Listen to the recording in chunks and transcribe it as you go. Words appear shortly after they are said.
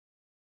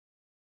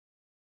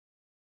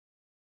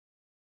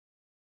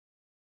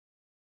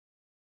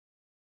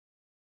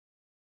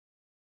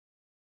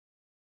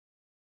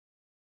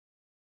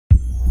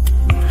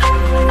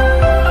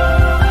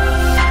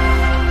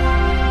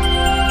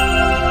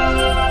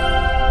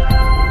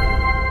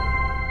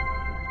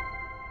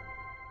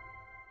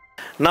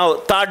Now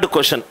third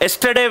question.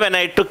 Yesterday when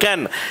I took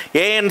an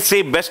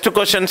ANC best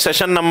question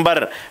session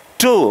number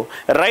 2,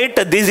 right,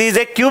 this is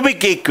a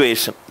cubic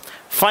equation.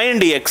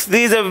 Find x.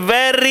 This is a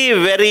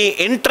very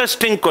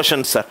interesting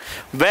question, sir.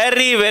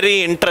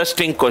 Very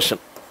interesting question.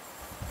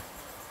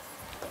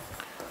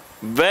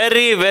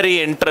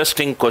 Very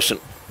interesting question.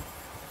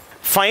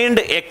 Find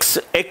x.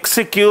 X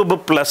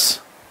cube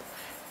plus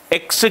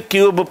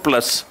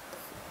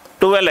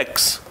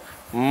 12x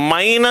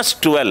minus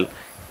 12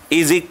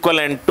 is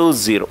equivalent to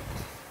 0.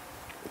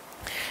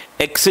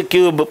 X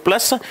cube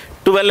plus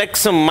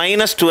 12x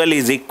minus 12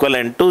 is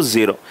equivalent to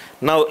 0.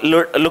 Now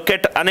look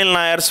at Anil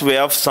Nair's way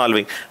of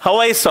solving. How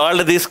I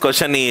solved this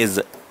question is,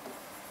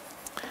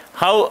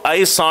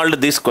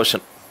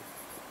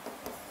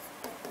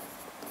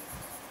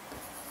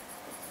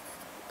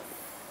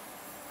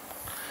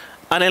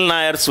 Anil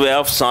Nair's way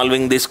of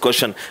solving this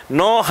question.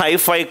 No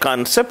hi-fi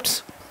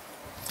concepts.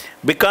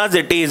 Because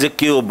it is a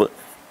cube,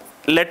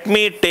 let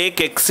me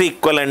take x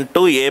equivalent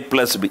to a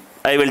plus b.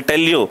 I will tell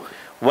you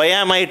why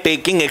am I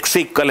taking x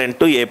equivalent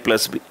to a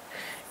plus b.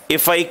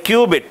 If I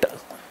cube it,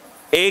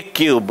 a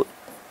cube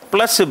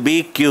plus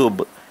b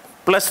cube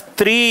plus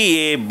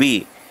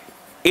 3ab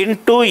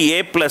into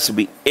a plus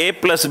b. A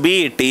plus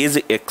b, it is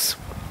x.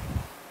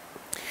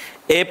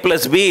 A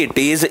plus b, it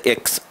is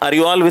x. Are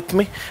you all with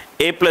me?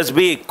 A plus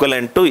b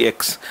equivalent to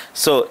x.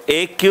 So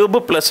a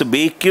cube plus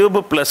b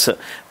cube plus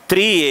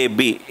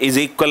 3ab is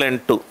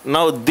equivalent to,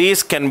 now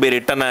these can be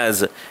written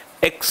as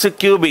x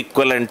cube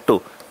equivalent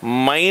to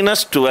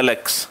minus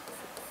 12x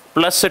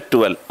plus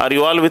 12. Are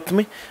you all with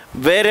me?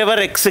 Wherever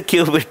x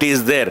cube it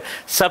is there,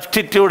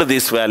 substitute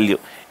this value.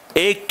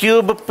 A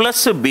cube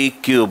plus b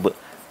cube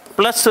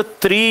plus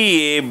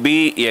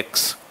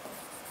 3abx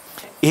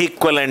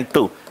equivalent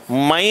to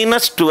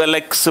minus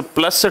 12x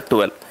plus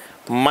 12.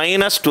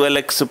 Minus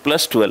 12x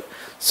plus 12.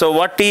 So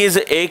what is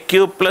a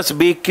cube plus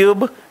b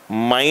cube?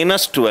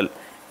 Minus 12.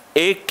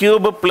 A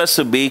cube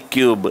plus b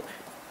cube,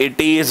 it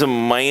is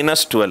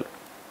minus 12.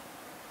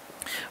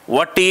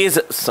 What is,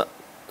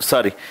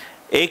 sorry,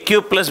 a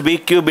cube plus b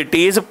cube, it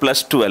is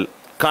plus 12.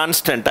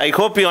 Constant. I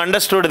hope you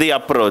understood the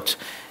approach.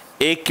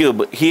 A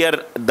cube,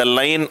 here the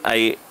line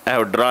I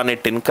have drawn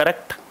it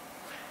incorrect.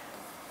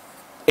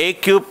 A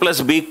cube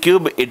plus b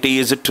cube, it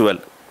is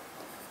 12.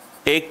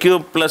 A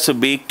cube plus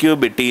b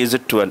cube, it is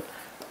 12.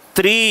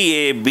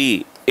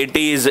 3ab, it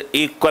is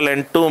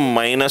equivalent to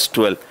minus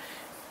 12.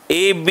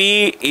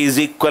 AB is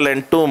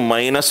equivalent to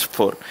minus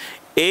 4.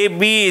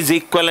 AB is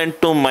equivalent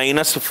to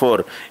minus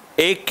 4.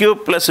 A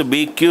cube plus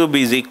b cube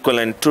is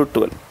equivalent to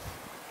 12.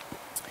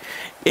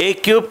 A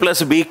cube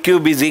plus b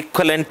cube is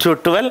equivalent to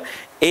 12.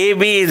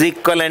 AB is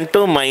equivalent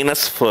to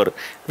minus 4.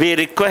 We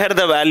require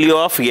the value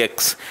of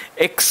x.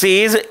 X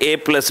is a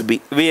plus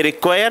b. We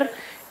require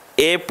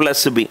a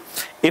plus b.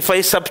 If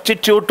I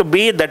substitute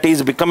b, that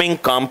is becoming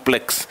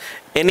complex.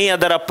 Any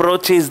other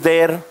approach is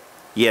there?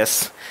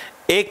 Yes.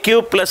 A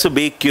cube plus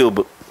b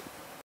cube.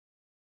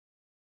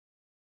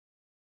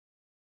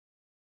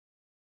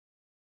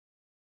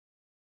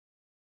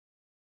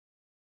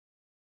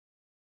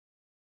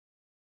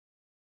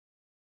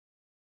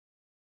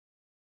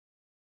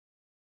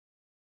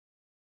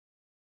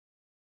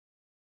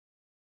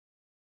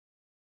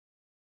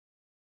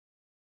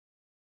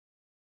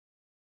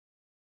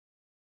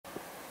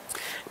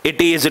 It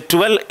is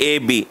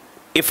 12ab.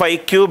 If I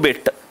cube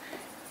it,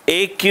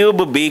 a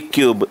cube b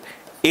cube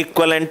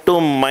equivalent to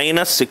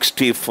minus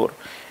 64.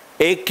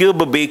 A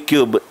cube b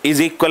cube is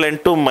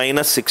equivalent to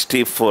minus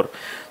 64.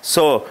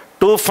 So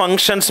two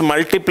functions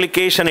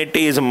multiplication, it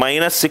is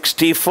minus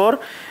 64.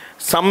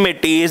 Sum,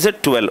 it is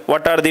 12.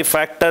 What are the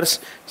factors?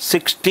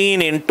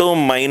 16 into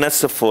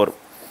minus 4.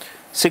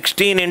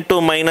 16 into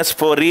minus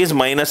 4 is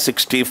minus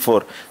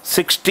 64.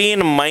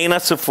 16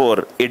 minus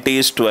 4, it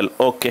is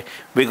 12. Okay,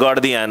 we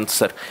got the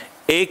answer.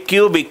 A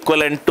cube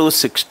equivalent to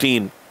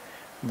 16.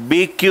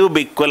 B cube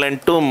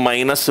equivalent to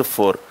minus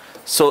 4.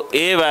 So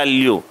A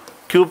value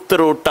cube the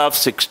root of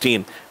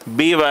 16.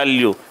 B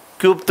value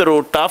cube the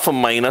root of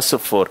minus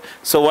 4.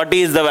 So what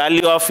is the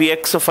value of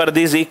x for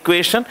this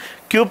equation?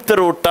 Cube the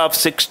root of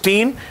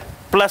 16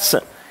 plus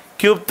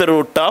cube the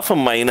root of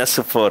minus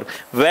 4.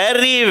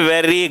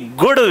 Very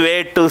good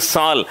way to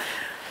solve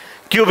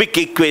cubic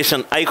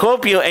equation. I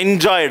hope you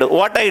enjoyed.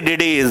 What I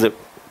did is,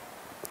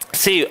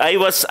 see, I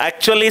was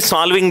actually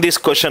solving this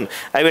question.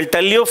 I will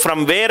tell you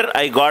from where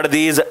I got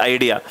this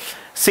idea.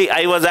 See,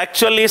 I was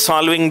actually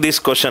solving this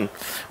question.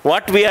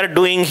 What we are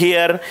doing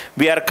here,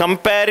 we are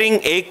comparing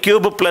a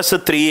cube plus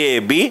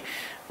 3ab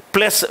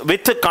plus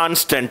with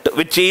constant,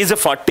 which is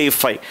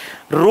 45.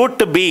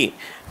 Root b,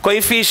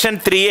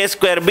 coefficient 3a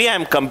square b, I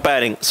am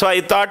comparing. So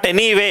I thought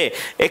anyway,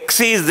 x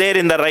is there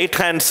in the right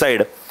hand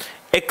side.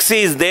 X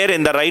is there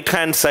in the right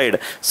hand side.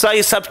 So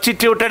I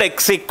substituted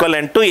x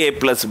equivalent to a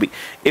plus b.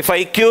 If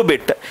I cube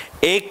it,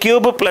 a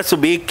cube plus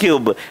b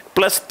cube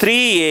plus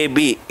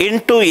 3ab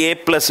into a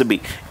plus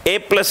b. A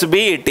plus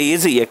b, it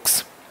is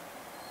x.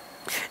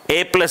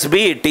 A plus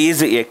B, it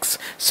is x.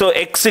 So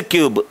x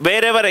cube,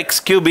 wherever x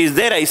cube is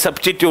there, I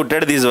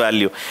substituted this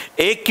value.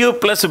 A cube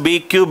plus B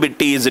cube,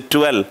 it is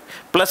 12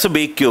 plus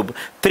B cube.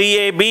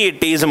 3AB,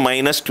 it is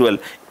minus 12.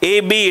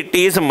 AB, it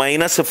is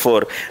minus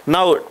 4.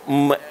 Now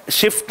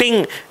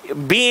shifting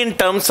B in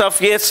terms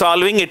of A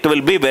solving, it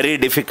will be very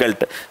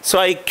difficult. So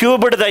I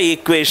cubed the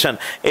equation.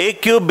 A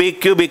cube B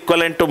cube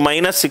equivalent to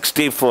minus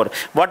 64.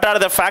 What are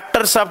the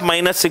factors of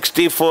minus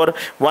 64?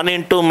 1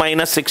 into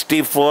minus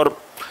 64.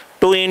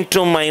 2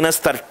 into minus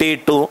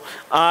 32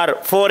 or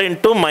 4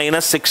 into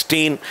minus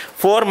 16.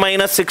 4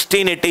 minus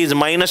 16, it is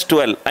minus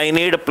 12. I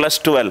need plus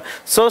 12.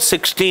 So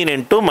 16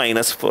 into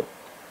minus 4.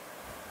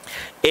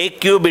 A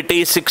cube, it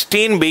is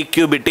 16, B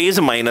cube, it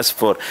is minus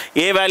 4.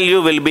 A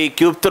value will be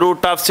cubed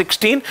root of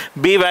 16,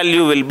 B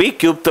value will be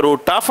cubed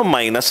root of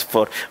minus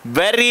 4.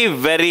 Very,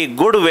 very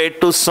good way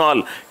to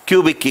solve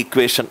cubic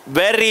equation.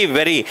 Very,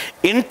 very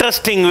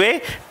interesting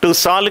way to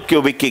solve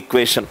cubic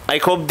equation. I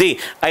hope the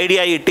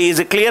idea it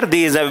is clear.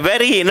 This is a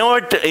very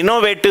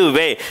innovative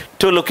way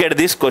to look at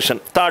this question.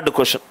 Third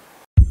question.